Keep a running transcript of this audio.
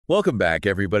Welcome back,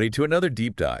 everybody, to another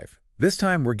deep dive. This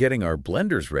time we're getting our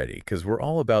blenders ready because we're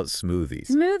all about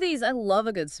smoothies. Smoothies. I love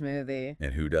a good smoothie.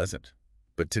 And who doesn't?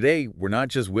 But today, we're not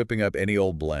just whipping up any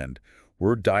old blend.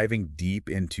 We're diving deep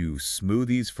into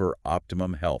Smoothies for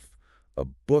Optimum Health, a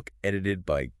book edited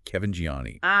by Kevin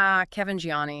Gianni. Kevin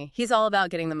Gianni. He's all about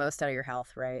getting the most out of your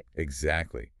health, right?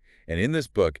 Exactly. And in this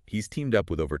book, he's teamed up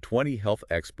with over 20 health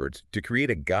experts to create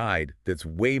a guide that's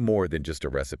way more than just a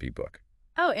recipe book.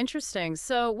 Oh, interesting.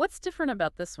 So what's different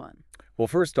about this one? Well,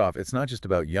 first off, it's not just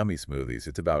about yummy smoothies,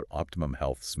 it's about optimum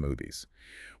health smoothies.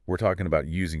 We're talking about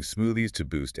using smoothies to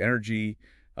boost energy,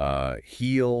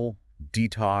 heal,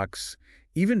 detox,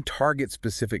 even target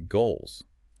specific goals,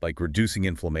 like reducing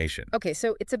inflammation. Okay,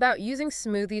 so it's about using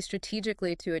smoothies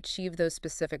strategically to achieve those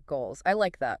specific goals. I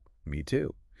like that. Me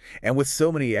too. And with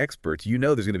so many experts, you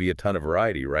know there's going to be a ton of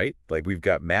variety, right? Like we've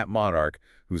got Matt Monarch,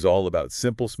 who's all about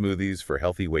simple smoothies for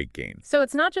healthy weight gain. So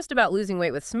it's not just about losing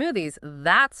weight with smoothies.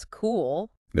 That's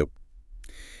cool. Nope.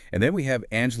 And then we have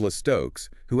Angela Stokes,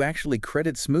 who actually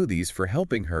credits smoothies for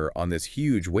helping her on this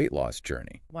huge weight loss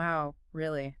journey. Wow,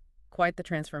 really. Quite the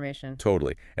transformation.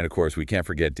 Totally. And of course, we can't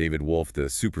forget David Wolfe, the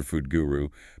superfood guru,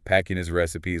 packing his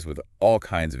recipes with all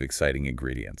kinds of exciting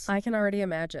ingredients. I can already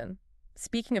imagine.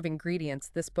 Speaking of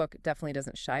ingredients, this book definitely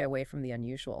doesn't shy away from the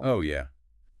unusual. Oh, yeah.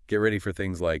 Get ready for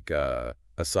things like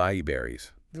acai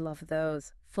berries. Love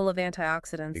those. Full of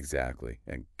antioxidants. Exactly.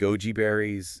 And goji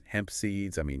berries, hemp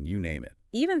seeds, I mean, you name it.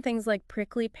 Even things like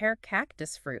prickly pear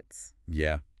cactus fruits.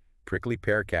 Yeah. Prickly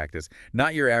pear cactus.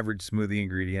 Not your average smoothie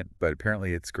ingredient, but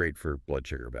apparently it's great for blood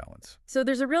sugar balance. So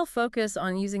there's a real focus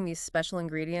on using these special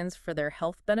ingredients for their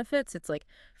health benefits. It's like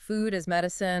food as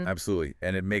medicine. Absolutely.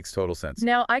 And it makes total sense.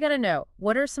 Now, I gotta know,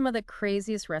 what are some of the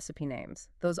craziest recipe names?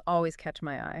 Those always catch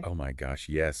my eye. Oh my gosh,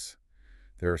 yes.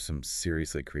 There are some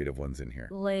seriously creative ones in here.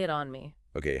 Lay it on me.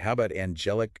 Okay, how about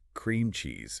angelic cream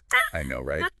cheese? I know,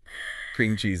 right?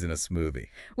 Cream cheese in a smoothie.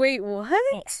 Wait,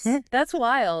 what? That's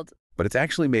wild. But it's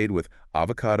actually made with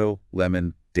avocado,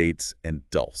 lemon, dates, and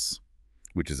dulse,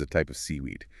 which is a type of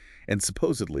seaweed. And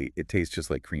supposedly, it tastes just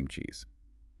like cream cheese.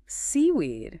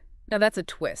 Seaweed. Now that's a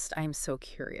twist. I am so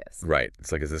curious. Right.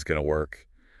 It's like, is this going to work?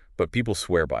 But people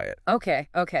swear by it. Okay.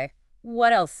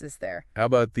 What else is there? How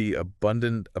about the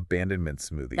abundant abandonment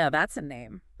smoothie? Now that's a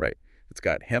name. Right. It's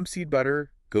got hemp seed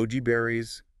butter, goji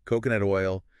berries, coconut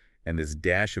oil, and this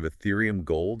dash of Ethereum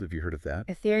gold. Have you heard of that?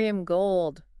 Ethereum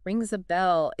gold. Rings a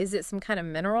bell. Is it some kind of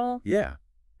mineral? Yeah.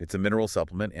 It's a mineral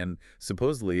supplement, and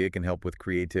supposedly it can help with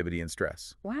creativity and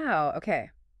stress. Wow, okay.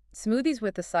 Smoothies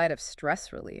with a side of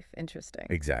stress relief. Interesting.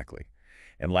 Exactly.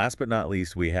 And last but not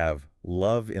least, we have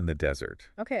love in the desert.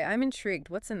 Okay, I'm intrigued.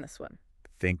 What's in this one?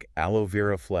 Think aloe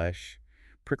vera flesh,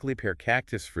 prickly pear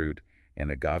cactus fruit,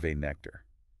 and agave nectar.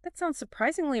 That sounds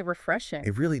surprisingly refreshing.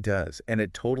 It really does, and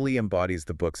it totally embodies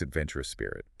the book's adventurous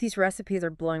spirit. These recipes are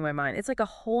blowing my mind. It's like a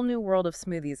whole new world of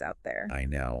smoothies out there. I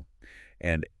know.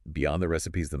 And beyond the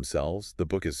recipes themselves, the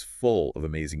book is full of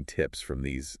amazing tips from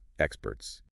these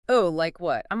experts. Oh, like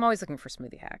what? I'm always looking for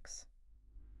smoothie hacks.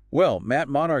 Well, Matt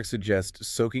Monarch suggests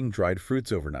soaking dried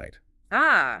fruits overnight.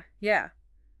 Yeah.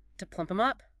 To plump them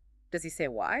up? Does he say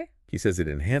why? He says it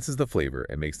enhances the flavor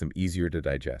and makes them easier to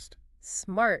digest.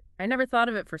 Smart. I never thought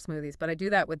of it for smoothies, but I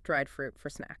do that with dried fruit for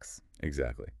snacks.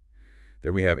 Exactly.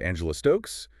 Then we have Angela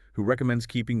Stokes, who recommends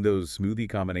keeping those smoothie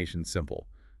combinations simple,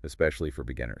 especially for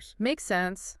beginners. Makes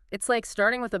sense. It's like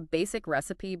starting with a basic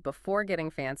recipe before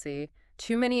getting fancy.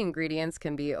 Too many ingredients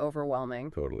can be overwhelming.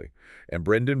 Totally. And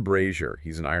Brendan Brazier,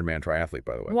 he's an Ironman triathlete,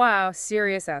 by the way. Wow,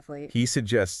 serious athlete. He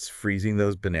suggests freezing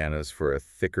those bananas for a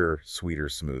thicker, sweeter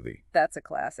smoothie. That's a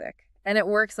classic. And it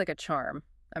works like a charm.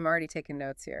 I'm already taking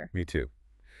notes here. Me too.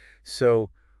 So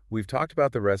we've talked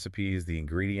about the recipes, the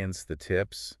ingredients, the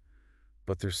tips,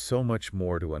 but there's so much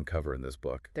more to uncover in this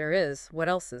book. There is. What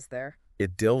else is there?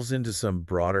 It delves into some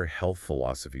broader health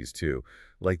philosophies too,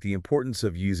 like the importance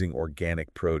of using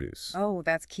organic produce. Oh,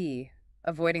 that's key.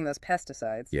 Avoiding those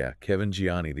pesticides. Yeah, Kevin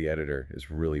Gianni, the editor,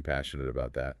 is really passionate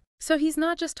about that. So he's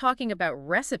not just talking about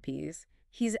recipes,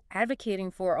 he's advocating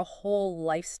for a whole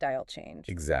lifestyle change.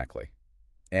 Exactly.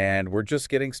 And we're just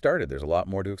getting started. There's a lot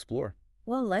more to explore.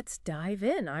 Well, let's dive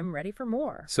in. I'm ready for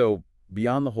more. So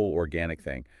beyond the whole organic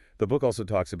thing, the book also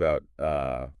talks about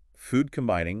food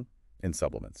combining in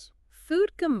supplements.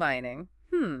 Food combining.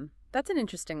 That's an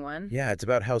interesting one. Yeah, it's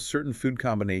about how certain food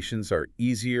combinations are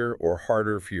easier or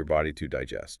harder for your body to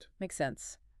digest. Makes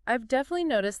sense. I've definitely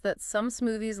noticed that some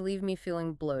smoothies leave me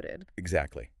feeling bloated.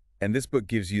 Exactly. And this book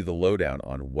gives you the lowdown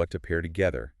on what to pair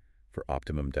together for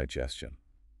optimum digestion.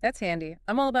 That's handy.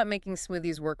 I'm all about making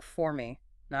smoothies work for me,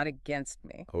 not against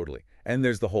me. Totally. And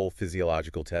there's the whole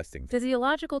physiological testing.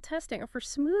 Physiological testing for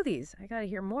smoothies. I gotta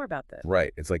hear more about this.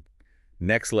 Right. It's like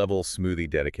next level smoothie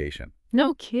dedication. No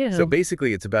So kidding.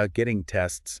 basically, it's about getting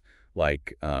tests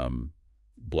like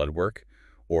blood work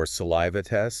or saliva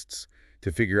tests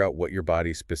to figure out what your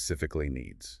body specifically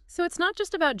needs. So it's not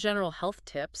just about general health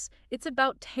tips, it's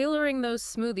about tailoring those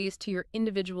smoothies to your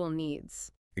individual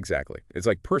needs. Exactly. It's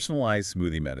like personalized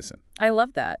smoothie medicine. I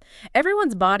love that.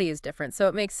 Everyone's body is different, so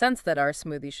it makes sense that our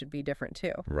smoothie should be different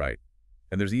too. Right.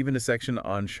 And there's even a section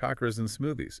on chakras and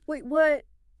smoothies. Wait, what?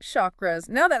 Chakras.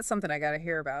 Now that's something I gotta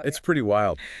hear about. It's pretty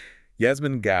wild.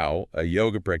 Yasmin Gao, a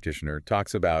yoga practitioner,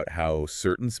 talks about how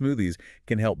certain smoothies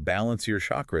can help balance your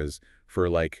chakras for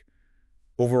like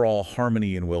overall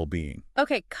harmony and well-being.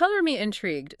 Okay, color me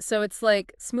intrigued. So it's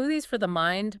like smoothies for the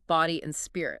mind, body, and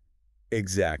spirit.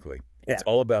 Exactly. Yeah. It's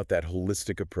all about that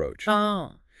holistic approach.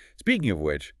 Oh. Speaking of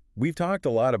which, we've talked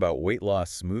a lot about weight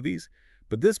loss smoothies,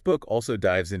 but this book also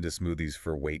dives into smoothies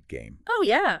for weight gain. Oh,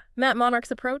 yeah. Matt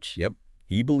Monarch's approach? Yep.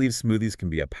 He believes smoothies can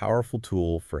be a powerful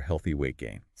tool for healthy weight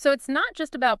gain. So it's not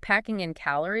just about packing in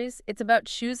calories, it's about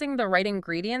choosing the right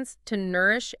ingredients to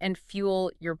nourish and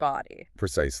fuel your body.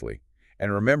 Precisely.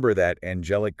 And remember that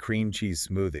angelic cream cheese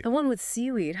smoothie. The one with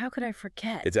seaweed, how could I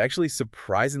forget? It's actually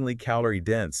surprisingly calorie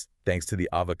dense thanks to the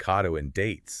avocado and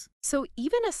dates. So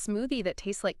even a smoothie that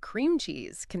tastes like cream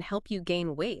cheese can help you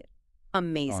gain weight.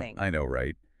 Amazing. I know,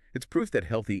 right? It's proof that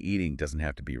healthy eating doesn't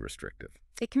have to be restrictive.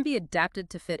 It can be adapted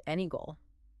to fit any goal.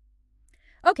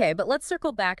 Okay, but let's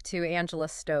circle back to Angela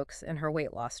Stokes and her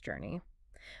weight loss journey.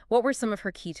 What were some of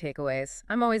her key takeaways?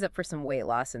 I'm always up for some weight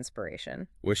loss inspiration.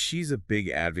 Well, she's a big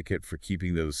advocate for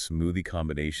keeping those smoothie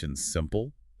combinations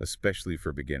simple, especially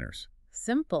for beginners.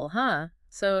 Simple, huh?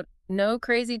 So no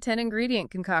crazy 10-ingredient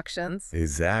concoctions.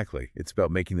 Exactly. It's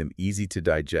about making them easy to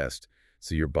digest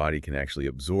so your body can actually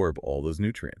absorb all those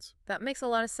nutrients. That makes a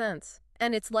lot of sense.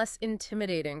 And it's less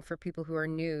intimidating for people who are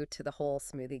new to the whole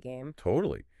smoothie game.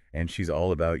 Totally. And she's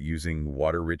all about using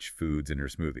water-rich foods in her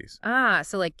smoothies. Ah,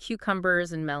 so like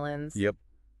cucumbers and melons. Yep.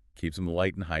 Keeps them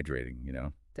light and hydrating.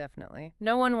 Definitely.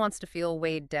 No one wants to feel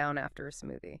weighed down after a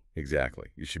smoothie. Exactly.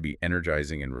 It should be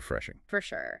energizing and refreshing. For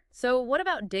sure. So what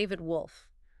about David Wolfe?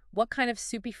 What kind of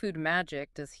soupy food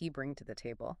magic does he bring to the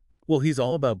table? Well, he's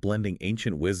all about blending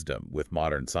ancient wisdom with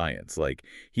modern science. Like,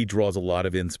 he draws a lot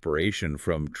of inspiration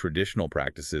from traditional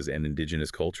practices and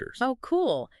indigenous cultures. Oh,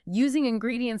 cool. Using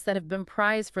ingredients that have been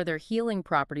prized for their healing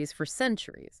properties for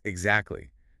centuries.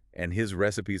 Exactly. And his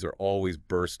recipes are always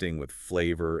bursting with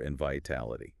flavor and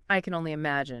vitality. I can only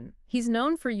imagine. He's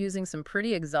known for using some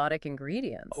pretty exotic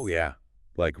ingredients. Oh, yeah.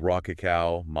 Like raw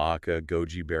cacao, maca,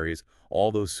 goji berries, all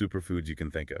those superfoods you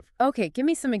can think of. Okay, give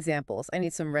me some examples. I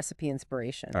need some recipe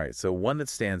inspiration. All right, so one that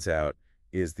stands out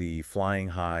is the Flying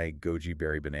High Goji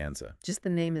Berry Bonanza. Just the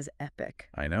name is epic.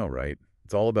 I know, right?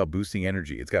 It's all about boosting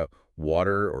energy. It's got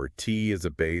water or tea as a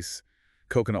base,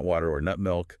 coconut water or nut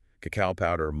milk, cacao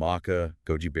powder, maca,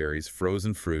 goji berries,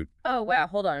 frozen fruit. Oh, wow.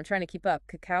 Hold on. I'm trying to keep up.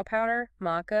 Cacao powder,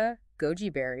 maca,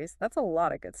 goji berries. That's a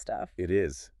lot of good stuff. It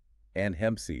is. And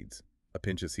hemp seeds, a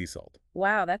pinch of sea salt.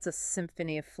 Wow, that's a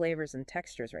symphony of flavors and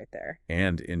textures right there.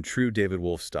 And in true David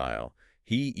Wolfe style,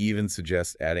 he even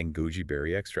suggests adding goji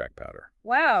berry extract powder.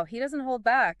 Wow, he doesn't hold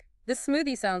back. This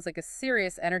smoothie sounds like a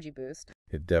serious energy boost.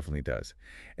 It definitely does.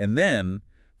 And then,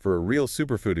 for a real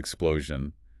superfood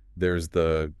explosion, there's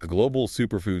the Global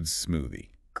Superfoods Smoothie.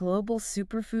 Global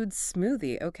superfood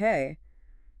smoothie. Okay.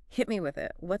 Hit me with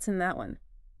it. What's in that one?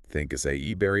 Think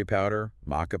acai berry powder,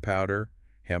 maca powder,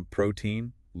 hemp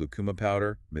protein, lucuma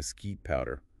powder, mesquite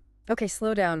powder. Okay,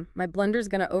 slow down. My blender's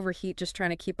gonna overheat just trying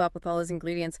to keep up with all his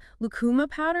ingredients. Lucuma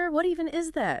powder? What even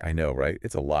is that? I know, right?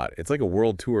 It's a lot. It's like a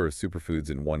world tour of superfoods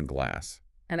in one glass.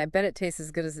 And I bet it tastes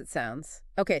as good as it sounds.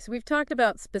 Okay, so we've talked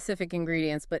about specific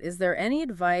ingredients, but is there any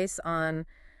advice on,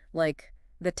 like,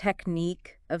 the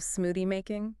technique of smoothie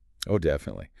making? Oh,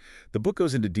 definitely. The book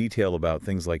goes into detail about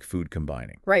things like food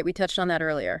combining. Right, we touched on that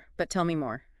earlier, but tell me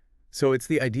more. So it's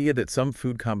the idea that some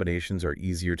food combinations are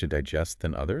easier to digest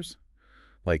than others.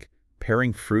 Like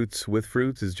pairing fruits with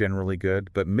fruits is generally good,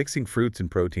 but mixing fruits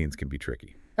and proteins can be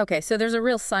tricky. Okay, so there's a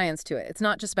real science to it. It's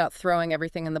not just about throwing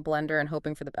everything in the blender and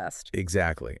hoping for the best.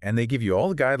 Exactly. And they give you all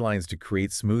the guidelines to create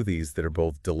smoothies that are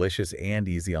both delicious and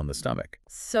easy on the stomach.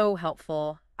 So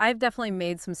helpful. I've definitely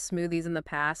made some smoothies in the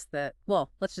past that, well,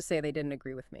 let's just say they didn't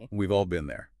agree with me. We've all been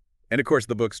there. And of course,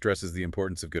 the book stresses the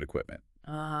importance of good equipment.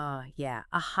 Ah, yeah.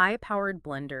 A high-powered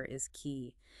blender is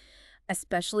key,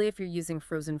 especially if you're using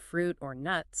frozen fruit or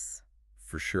nuts.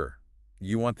 For sure.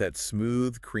 You want that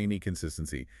smooth, creamy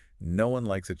consistency. No one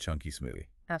likes a chunky smoothie.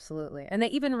 Absolutely. And they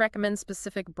even recommend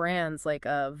specific brands like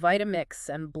Vitamix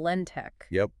and Blendtec.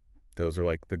 Yep, those are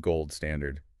like the gold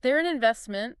standard. They're an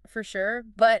investment for sure,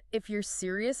 but if you're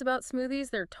serious about smoothies,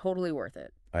 they're totally worth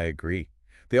it. I agree.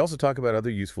 They also talk about other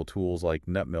useful tools like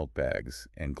nut milk bags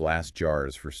and glass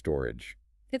jars for storage.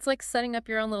 It's like setting up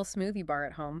your own little smoothie bar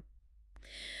at home.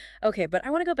 Okay, but I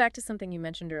want to go back to something you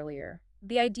mentioned earlier.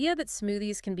 The idea that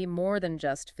smoothies can be more than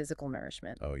just physical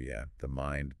nourishment. Oh yeah, the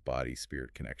mind, body,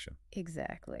 spirit connection.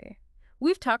 Exactly.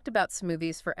 We've talked about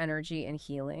smoothies for energy and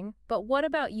healing, but what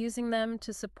about using them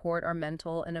to support our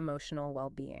mental and emotional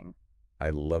well-being? I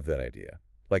love that idea.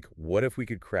 Like, what if we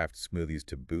could craft smoothies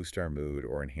to boost our mood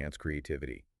or enhance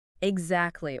creativity?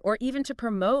 Exactly, or even to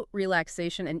promote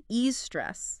relaxation and ease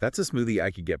stress. That's a smoothie I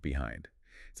could get behind.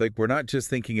 It's like we're not just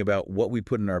thinking about what we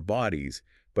put in our bodies,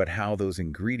 but how those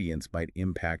ingredients might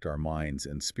impact our minds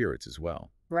and spirits as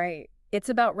well. Right. It's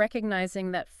about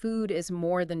recognizing that food is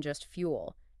more than just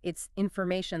fuel. It's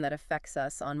information that affects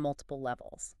us on multiple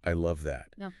levels. I love that.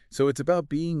 Yeah. So it's about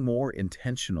being more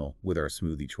intentional with our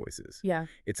smoothie choices. Yeah.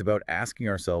 It's about asking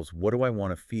ourselves, what do I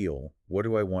want to feel? What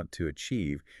do I want to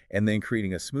achieve? And then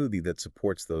creating a smoothie that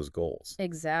supports those goals.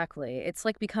 Exactly. It's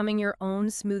like becoming your own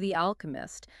smoothie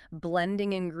alchemist,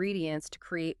 blending ingredients to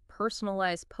create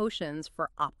personalized potions for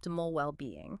optimal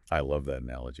well-being. I love that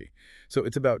analogy. So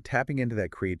it's about tapping into that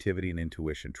creativity and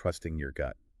intuition, trusting your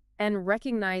gut. And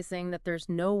recognizing that there's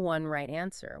no one right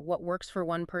answer. What works for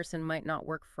one person might not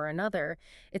work for another.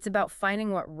 It's about finding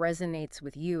what resonates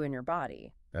with you and your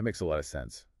body. That makes a lot of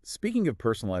sense. Speaking of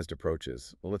personalized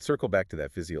approaches, well, let's circle back to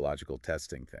that physiological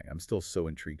testing thing. I'm still so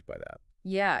intrigued by that.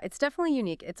 Yeah, it's definitely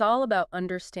unique. It's all about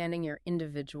understanding your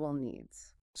individual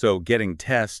needs. So getting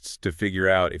tests to figure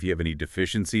out if you have any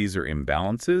deficiencies or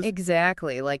imbalances?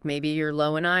 Exactly, like maybe you're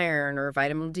low in iron or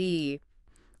vitamin D,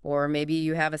 or maybe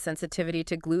you have a sensitivity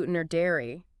to gluten or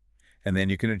dairy. And then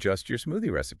you can adjust your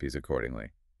smoothie recipes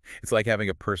accordingly. It's like having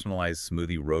a personalized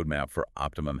smoothie roadmap for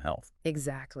optimum health.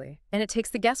 Exactly. And it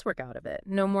takes the guesswork out of it.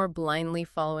 No more blindly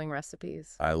following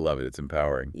recipes. I love it. It's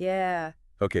empowering. Yeah,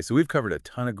 Okay, so we've covered a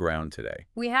ton of ground today.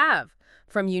 we have.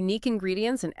 From unique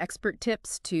ingredients and expert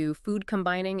tips to food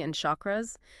combining and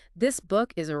chakras, this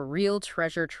book is a real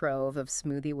treasure trove of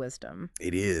smoothie wisdom.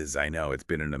 It is, I know. It's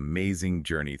been an amazing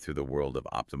journey through the world of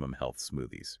optimum health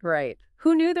smoothies. Right.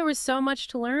 Who knew there was so much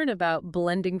to learn about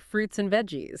blending fruits and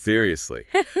veggies? Seriously.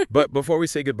 But before we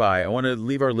say goodbye, I want to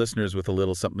leave our listeners with a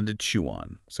little something to chew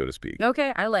on, so to speak.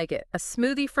 Okay, I like it. A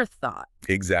smoothie for thought.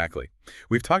 Exactly.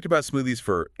 We've talked about smoothies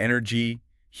for energy,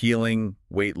 healing,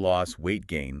 weight loss, weight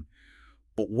gain.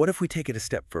 But what if we take it a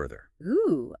step further?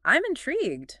 Ooh, I'm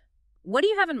intrigued. What do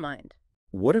you have in mind?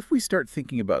 What if we start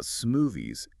thinking about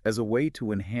smoothies as a way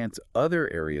to enhance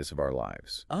other areas of our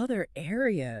lives? Other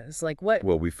areas, like what?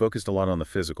 Well, we focused a lot on the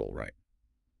physical, right?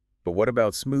 But what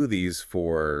about smoothies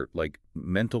for, like,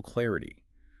 mental clarity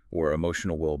or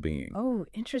emotional well-being? Oh,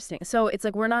 interesting. So it's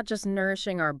like we're not just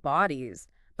nourishing our bodies,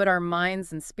 but our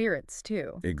minds and spirits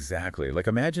too. Exactly. Like,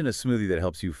 imagine a smoothie that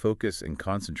helps you focus and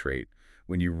concentrate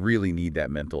when you really need that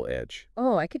mental edge.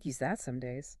 Oh, I could use that some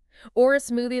days. Or a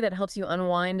smoothie that helps you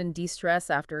unwind and de-stress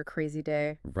after a crazy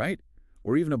day. Right?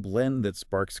 Or even a blend that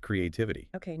sparks creativity.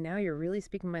 Okay, now you're really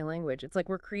speaking my language. It's like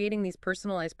we're creating these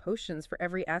personalized potions for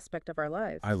every aspect of our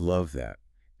lives. I love that.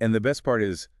 And the best part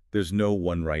is there's no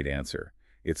one right answer.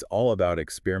 It's all about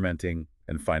experimenting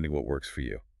and finding what works for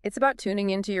you. It's about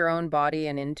tuning into your own body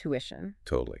and intuition.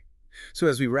 Totally. So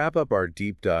as we wrap up our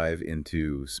deep dive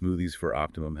into smoothies for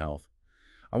optimum health,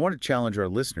 I want to challenge our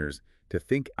listeners to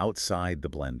think outside the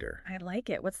blender. I like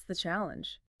it. What's the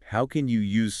challenge? How can you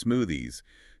use smoothies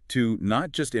to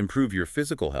not just improve your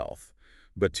physical health,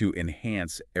 but to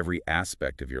enhance every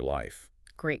aspect of your life?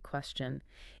 Great question.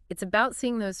 It's about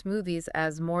seeing those smoothies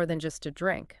as more than just a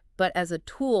drink, but as a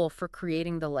tool for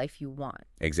creating the life you want.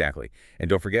 Exactly. And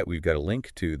don't forget, we've got a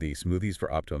link to the Smoothies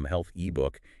for Optimum Health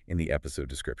ebook in the episode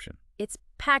description. It's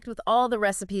packed with all the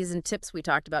recipes and tips we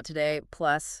talked about today,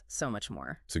 plus so much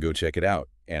more. So go check it out.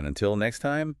 And until next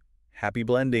time, happy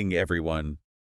blending, everyone.